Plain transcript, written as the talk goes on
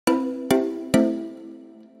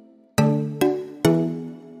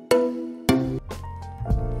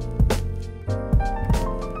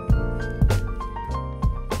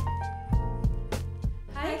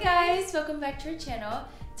guys, welcome back to our channel.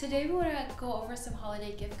 Today we want to go over some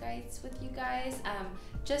holiday gift guides with you guys,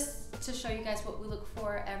 just to show you guys what we look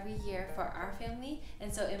for every year for our family,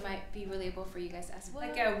 and so it might be relatable for you guys as well.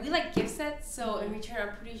 Like we like gift sets, so in return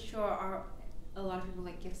I'm pretty sure a lot of people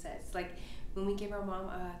like gift sets. Like when we gave our mom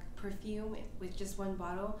a perfume with just one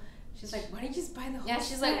bottle, she's like, why don't you just buy the whole set? Yeah,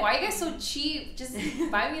 she's like, why are you guys so cheap? Just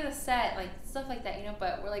buy me the set, like stuff like that, you know.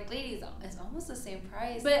 But we're like, ladies, it's almost the same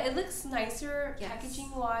price. But it looks nicer,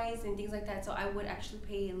 packaging wise and things like that. So I would actually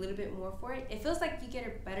pay a little bit more for it. It feels like you get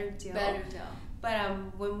a better deal. But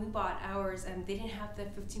when we bought ours, they didn't have the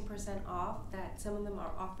 15% off that some of them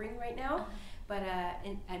are offering right now. But at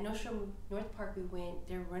Nordstrom North Park we went,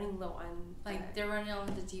 they're running low on they're running on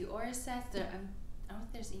the Dior sets. I don't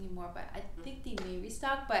think there's any more, but I think they may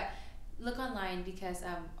restock. But look online because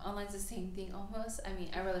online's the same thing almost. I mean,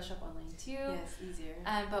 I rather shop online too. Yes, easier.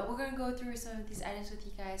 But we're gonna go through some of these items with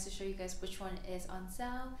you guys to show you guys which one is on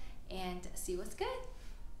sale and see what's good.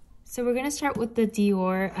 So we're gonna start with the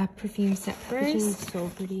Dior perfume set first. This is so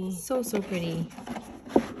pretty. So pretty.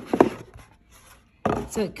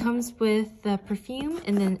 So it comes with the perfume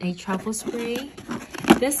and then a travel spray.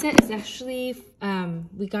 This set is actually,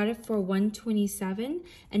 we got it for $127,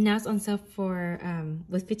 and now it's on sale for,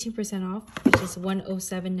 with 15% off, which is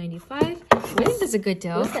 $107.95. I think that's a good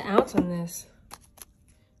deal. What's the ounce on this?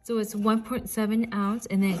 So it's 1.7 ounce,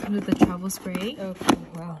 and then it comes with the travel spray. Okay,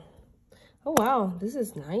 wow. Oh, wow, this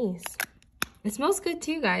is nice. It smells good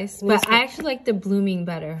too, guys, but I actually like the blooming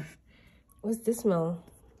better. What's this smell?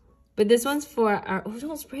 But this one's for our, oh,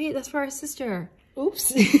 don't spray it, that's for our sister.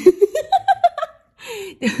 Oops.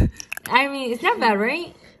 I mean, it's not bad,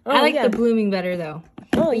 right? Oh, I like the blooming better though.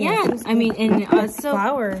 Oh yeah. I mean, and also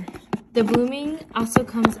flower. The blooming also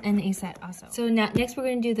comes in a set also. So now next we're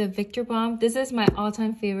gonna do the Victor Bomb. This is my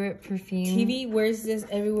all-time favorite perfume. TV wears this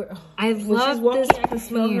everywhere. Oh, I love this perfume. I can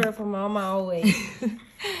smell her from a mile away.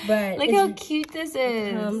 But look how cute this is.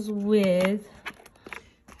 It comes with.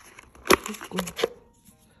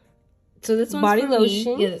 So this one's body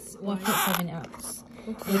lotion. Yes, 1.7 ounce.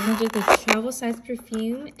 Okay. It comes with the travel size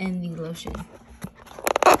perfume and the lotion.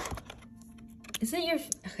 Isn't your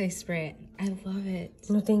okay? Spray it. I love it.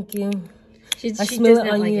 No, thank you. I smell it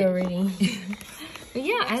on you already. But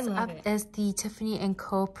yeah, I love it. Is the Tiffany &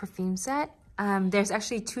 Co. perfume set. There's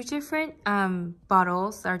actually two different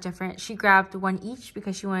bottles that are different. She grabbed one each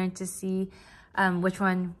because she wanted to see which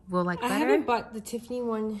one will like better. I haven't bought the Tiffany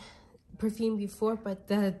one perfume before, but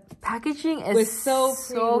the packaging is so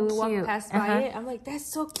cute. Walk past by it, I'm like, that's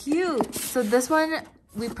so cute. So this one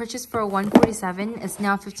we purchased for $147. It's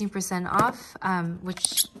now 15% off,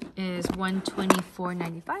 which is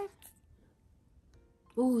 $124.95.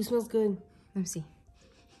 Ooh, it smells good. Let me see.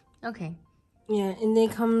 Okay. Yeah, and then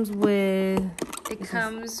it comes with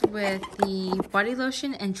the body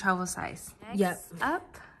lotion and travel size. Yep.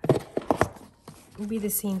 Up. It'll be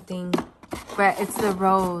the same thing. But it's the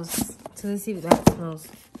rose. So let's see what that smells.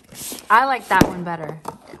 I like that one better.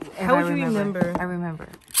 How would you remember? I remember.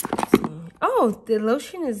 Oh, the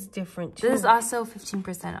lotion is different too. This is also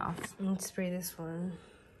 15% off. Let's spray this one.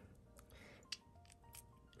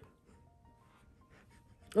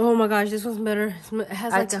 Oh my gosh, this one's better. It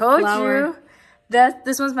has like a flower.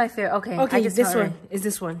 This one's my favorite. Okay, okay, this one is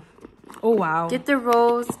this one. Oh wow. Get the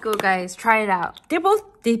rose. Go guys, try it out. They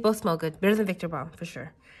both smell good. Better than Victor Bomb for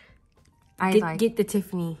sure. Get the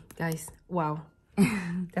Tiffany, guys. Wow.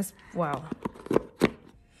 That's wow.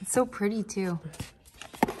 It's so pretty too.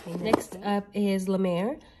 Okay, next up is La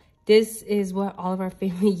Mer. This is what all of our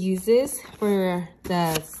family uses for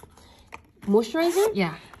the moisturizer.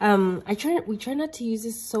 Yeah. We try not to use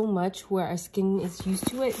this so much where our skin is used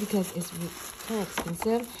to it because it's kind of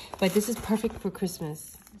expensive. But this is perfect for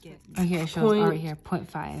Christmas. Yeah. Oh, here it shows right here,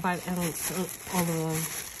 0.5. 5 ounce all the way.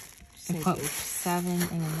 0.7 and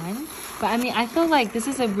a 9. But I mean, I feel like this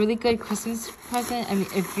is a really good Christmas present. I mean,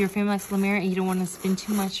 if your family likes La Mer and you don't want to spend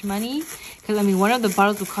too much money, because I mean, one of the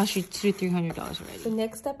bottles will cost you $200 to $300 already. So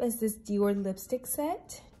next up is this Dior lipstick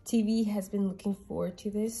set. TV has been looking forward to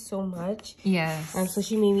this so much. Yes. So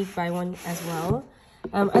she made me buy one as well.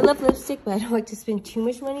 I love lipstick, but I don't like to spend too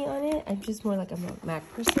much money on it. I'm just more like a MAC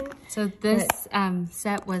person. So this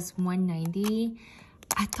set was $190.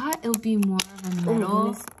 I thought it would be more of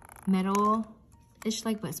a metal-ish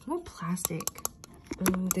like, but it's more plastic.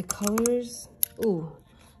 The colors, ooh,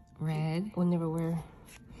 red. We'll never wear.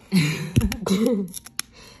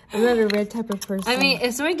 I'm not a red type of person. I mean,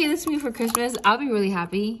 if someone gives this to me for Christmas, I'll be really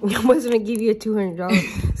happy. I was gonna give you a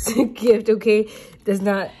 $200 gift, okay? Does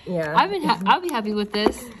not, yeah. I'll be happy with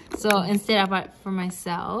this. So instead, I bought it for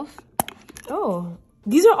myself. Oh,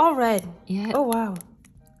 these are all red. Yeah. Oh wow.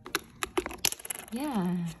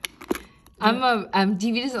 Yeah.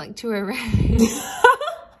 DV doesn't like to wear red.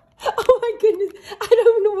 Oh my goodness. I don't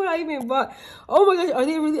even know what I even bought. Oh my gosh. Are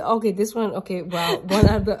they really? Okay, this one. Okay, wow. One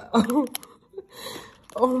out of the...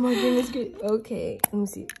 Oh my goodness. Okay, let me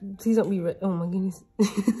see. Please don't be red. Oh my goodness.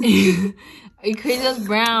 Are you crazy? That's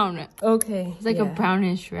brown. Okay. It's like a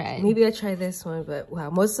brownish red. Maybe I try this one, but wow.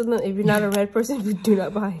 Most of them, if you're not a red person, do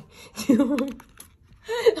not buy.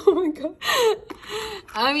 Oh my god.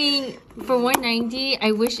 I mean, for $190,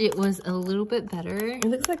 I wish it was a little bit better. It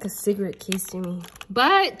looks like a cigarette case to me.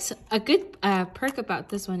 But a good perk about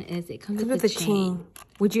this one is it comes with a chain.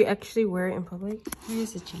 Would you actually wear it in public?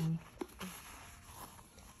 Here's the chain.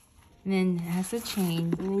 And then it has a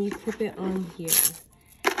chain. And then you clip it on here.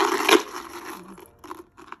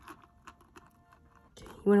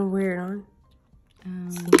 You want to wear it on?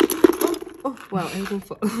 Oh, wow. Everything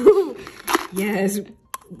yes,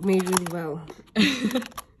 made really well.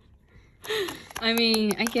 I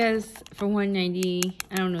mean, I guess for $190,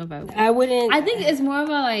 I don't know if I would. I wouldn't. I think it's more of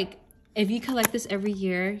a like, if you collect this every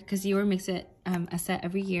year, because Dior makes it a set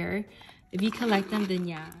every year. If you collect them, then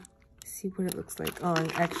yeah. See what it looks like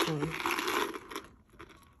on actually.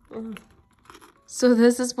 So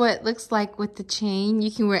this is what it looks like with the chain.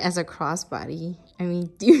 You can wear it as a crossbody. I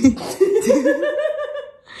mean, dude.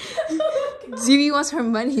 Zivi wants her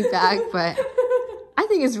money back, but I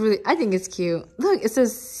think it's cute. Look, it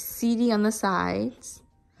says CD on the sides.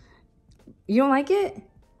 You don't like it?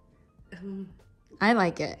 I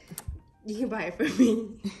like it. You can buy it for me.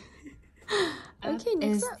 Okay,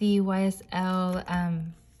 next is the YSL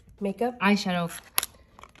makeup eyeshadow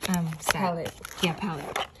palette. Yeah,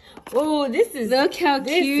 palette. Oh, this is, look how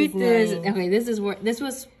cute this. Nice. Okay, this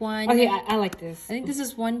was one. Okay, I like this. I think this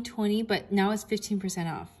is $120, but now it's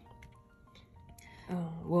 15% off.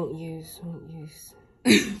 Oh, won't use.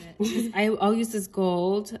 I'll use this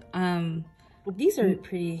gold. These are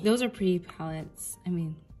pretty. Those are pretty palettes. I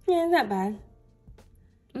mean, yeah, not bad.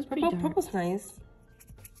 Those purple's nice.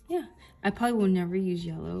 Yeah, I probably will never use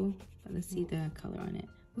yellow, but let's see the color on it.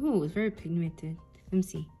 Ooh, it's very pigmented. Let me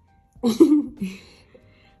see.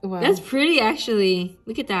 Wow. That's pretty, actually.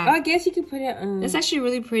 Look at that. Oh, I guess you could put it on. That's actually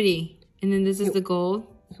really pretty. And then this is the gold.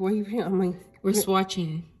 Why are you putting it on my... We're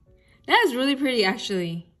swatching. That is really pretty,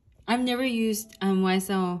 actually. I've never used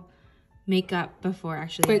YSL makeup before,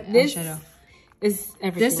 actually. But this is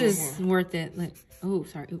everything. This is worth it. Like, oh,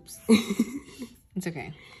 sorry. Oops. It's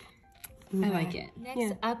okay. I like it.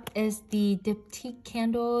 Next up is the diptyque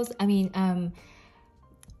candles. I mean,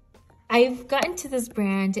 I've gotten to this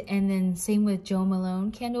brand, and then same with Jo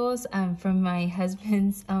Malone candles from my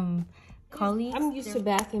husband's colleagues. I'm used to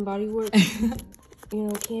Bath and Body Works,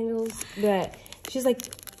 candles. But she's like,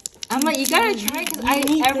 I'm like, you gotta try, because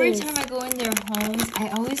every time I go in their homes, I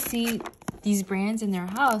always see these brands in their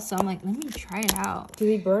house. So I'm like, let me try it out. Do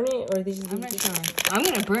they burn it, or they just? I'm not sure. I'm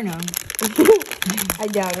gonna burn them. I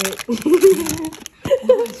doubt it.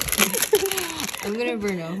 I'm gonna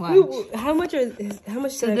burn them. Watch. How much?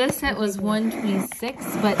 So this set was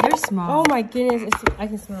 $126, but they're small. Oh my goodness! I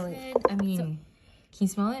can smell it. I mean, can you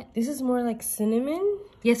smell it? This is more like cinnamon.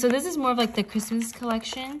 Yeah. So this is more of like the Christmas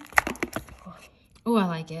collection. Oh, I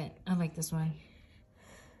like it. I like this one.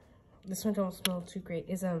 This one don't smell too great.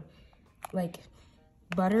 It's like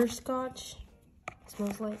butterscotch. It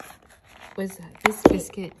smells like. What's that?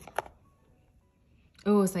 Biscuit.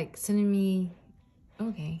 Oh, it's like cinnamon.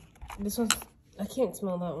 Okay. This one's. I can't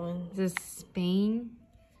smell that one. This is Spain.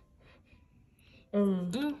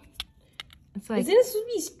 It's like. Isn't it supposed to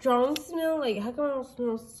be strong smell? Like, how come I don't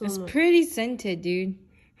smell so much? It's pretty scented, dude.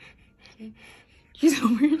 He's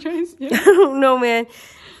over here trying to steal. I don't know, man.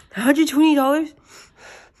 $120?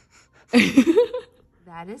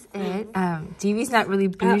 That is it. DV's not really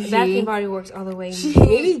bougie. Bath and Body Works all the way.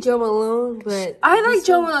 Maybe Jo Malone, but I like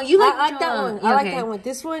Jo Malone. You like I like that one. I like that one.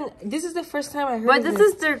 This one. This is the first time I heard. But this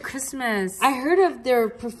is their Christmas. I heard of their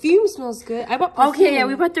perfume. Smells good. I bought perfume. Okay, yeah,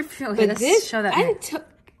 we bought their perfume. Okay, but this, show that. I didn't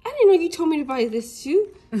know you told me to buy this too.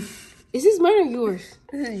 Is this mine or yours?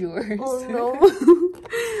 This is yours. Oh no.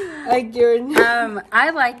 Like yours. I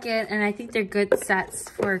like it, and I think they're good sets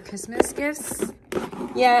for Christmas gifts.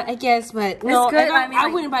 Yeah, I guess, but no, good. I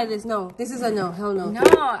wouldn't buy this. No, this is a no. Hell no. No,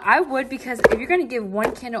 I would, because if you're gonna give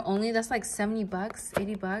one candle only, that's like $70,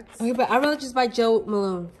 $80. Okay, but I'd rather just buy Jo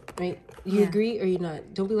Malone, right? You agree or you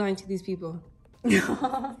not? Don't be lying to these people.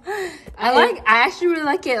 No, I actually really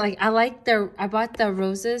like it. Like, I bought the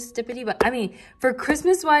roses dippity, but I mean, for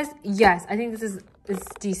Christmas wise, yes, I think this is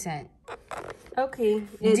decent. Okay.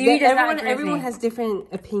 Everyone has different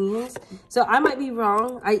opinions, so I might be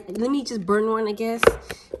wrong. Let me just burn one, I guess,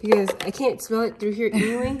 because I can't smell it through here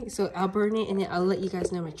anyway. So I'll burn it, and then I'll let you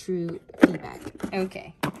guys know my true feedback.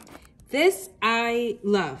 Okay. This I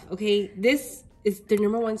love. Okay, this is the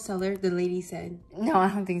 #1 seller. The lady said. No, I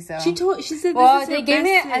don't think so. She said. Well, this is they gave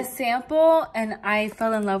me a sample, and I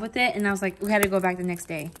fell in love with it, and I was like, we had to go back the next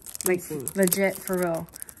day. Like, legit, for real.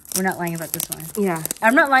 We're not lying about this one. Yeah.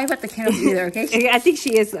 I'm not lying about the candles either, okay? I think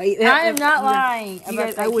she is. I am not lying. You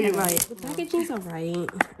guys, I wouldn't lie. The packaging's alright.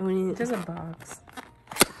 There's a box.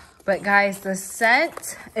 But guys, the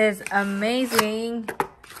scent is amazing.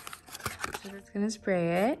 So just gonna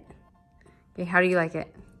spray it. Okay, how do you like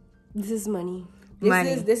it? This is money.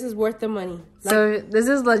 Money. This is worth the money. So this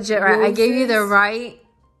is legit, right? I gave you the right.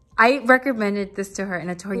 I recommended this to her,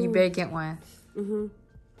 and I told her you better get one.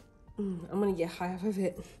 I'm gonna get high off of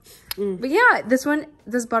it. But yeah, this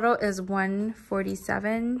bottle is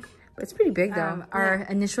 $147, but it's pretty big though. Our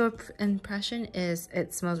initial impression is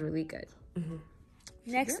it smells really good.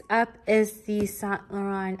 Next up is the Saint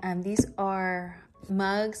Laurent. These are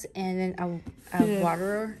mugs and then a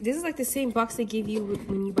water. This is like the same box they give you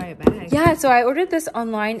when you buy a bag. Yeah, so I ordered this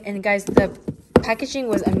online, and guys, the packaging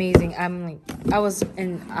was amazing. I was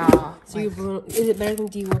in awe. So is it better than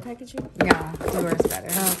Dior packaging? Yeah, Dior is better.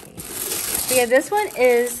 Okay. So yeah, this one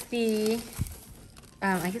is the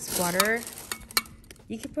I guess water.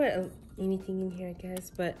 You could put anything in here, I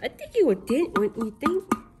guess, but I think you would wouldn't you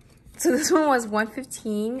think? So this one was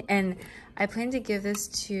 $115, and I plan to give this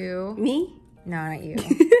to me. No, not you.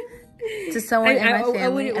 To someone in my family. I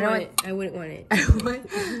wouldn't want it.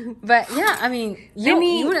 But yeah, I mean, you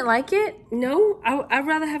wouldn't like it? No, I'd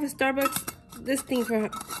rather have a Starbucks. This thing for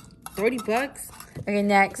 $30. Okay,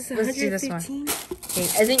 next, let's do this one. Okay,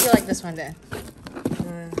 I think you like this one then.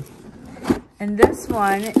 And this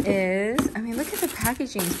one is, I mean, look at the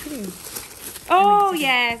packaging. It's pretty. Oh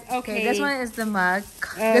yes, okay. This one is the mug.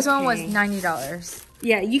 Okay. This one was $90.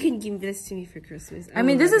 Yeah, you can give this to me for Christmas. I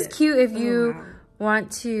mean, this is cute if you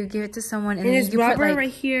want to give it to someone, and then there's you can rubber put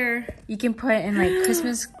right here. You can put it in like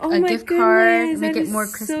Christmas gift card, make it more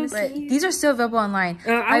Christmas. So these are still available online.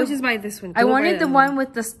 I would just buy this one. I wanted the one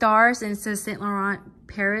with the stars and it says Saint Laurent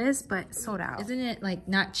Paris, but sold out. Isn't it like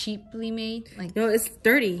not cheaply made? Like no, it's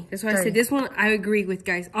 30. That's why I said this one. I agree with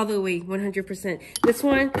guys all the way, 100%. This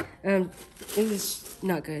one, this is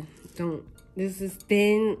not good. Don't. This is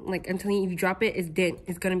thin. Like I'm telling you, if you drop it, it's dent.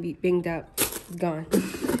 It's gonna be banged up. It's gone.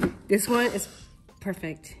 This one is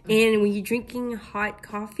perfect. And when you're drinking hot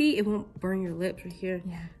coffee, it won't burn your lips right here.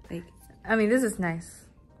 Yeah. Like, I mean, this is nice.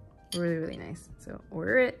 Really, really nice. So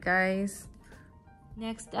order it, guys.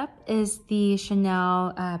 Next up is the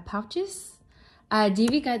Chanel pouches.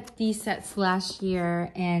 Davy got these sets last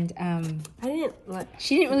year, and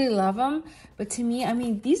she didn't really love them. But to me, I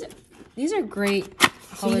mean, these are great.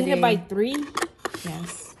 So you need to buy 3?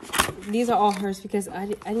 Yes. These are all hers because I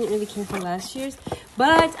didn't really care for last year's.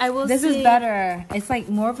 But I will say... This is better. It's like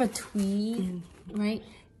more of a tweed, right?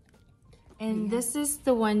 And this is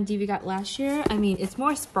the one Davy got last year. I mean, it's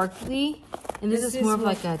more sparkly. And this is more of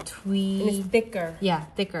like a tweed. And it's thicker. Yeah,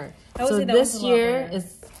 thicker. So this year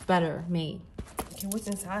is better made. Okay, what's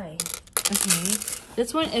inside? Okay.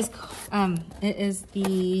 This one is, it is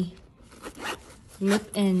the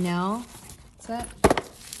lip and nail set.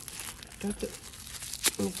 Oh, okay.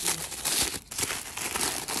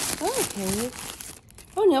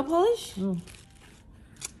 Oh, nail polish?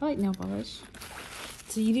 I like nail polish.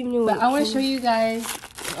 So you didn't know. But I want to show you guys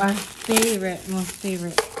our most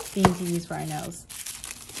favorite thing to use for our nails.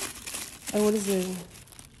 Oh, what is it?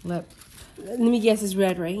 Lip. Let me guess, it's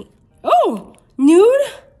red, right? Oh,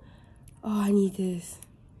 nude? Oh, I need this.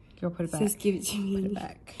 Girl, put it back. Sis, give it to me. Put it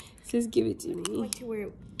back. Sis, give it to me. I like to wear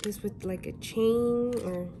this with like a chain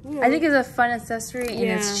or. You know. I think it's a fun accessory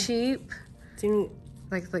and it's cheap. Didn't.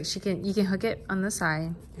 Like you can hook it on the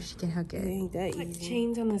side. She can hook it. It ain't that easy. Like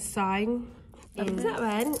chains on the side. It's not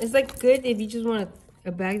bad. It's like good if you just want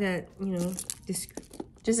a bag that, you know, just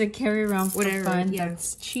to carry around for fun. Yeah.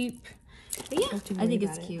 That's cheap. But yeah, I think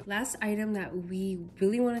it's cute. Last item that we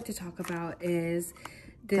really wanted to talk about is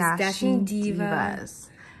this Dashing Divas.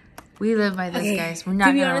 We live by this, guys. We're not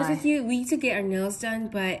gonna lie. To be honest with you, we need to get our nails done,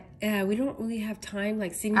 but we don't really have time,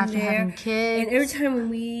 like sitting after there. Having kids. And every time when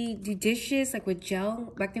we do dishes, like with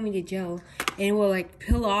gel, back then we did gel, and it will like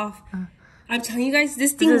peel off. I'm telling you guys,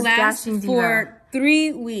 this thing lasts for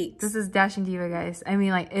 3 weeks. This is Dashing Diva, guys. I mean,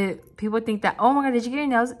 like, people think that, oh my god, did you get your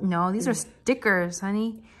nails? No, these are stickers,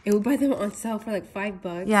 honey. And we buy them on sale for like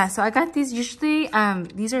 $5. Yeah, so I got these. Usually,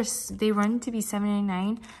 they run to be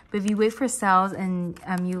 $7.99. But if you wait for sales and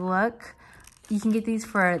you look, you can get these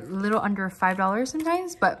for a little under $5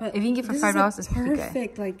 sometimes. But if you can get for $5, it's pretty good.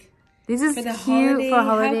 Perfect, like this is cute for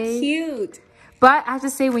holidays. How cute! But I have to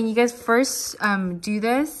say, when you guys first do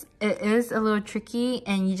this, it is a little tricky,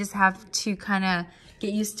 and you just have to kind of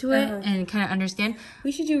get used to it and kind of understand.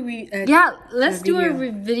 We should do let's do a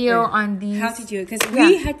video on these. How to do it, because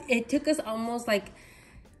it took us almost like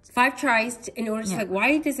 5 tries in order to like,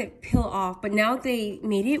 why does it peel off? But now they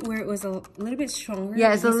made it where it was a little bit stronger.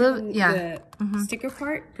 Yeah, it's a little, the sticker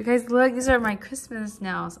part. Because look, these are my Christmas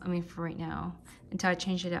nails. I mean, for right now, until I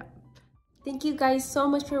change it up. Thank you guys so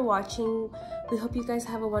much for watching. We hope you guys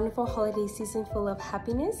have a wonderful holiday season full of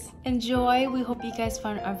happiness and joy. We hope you guys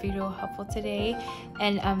found our video helpful today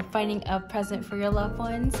and finding a present for your loved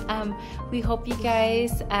ones. We hope you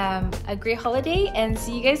guys a great holiday and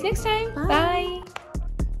see you guys next time. Bye.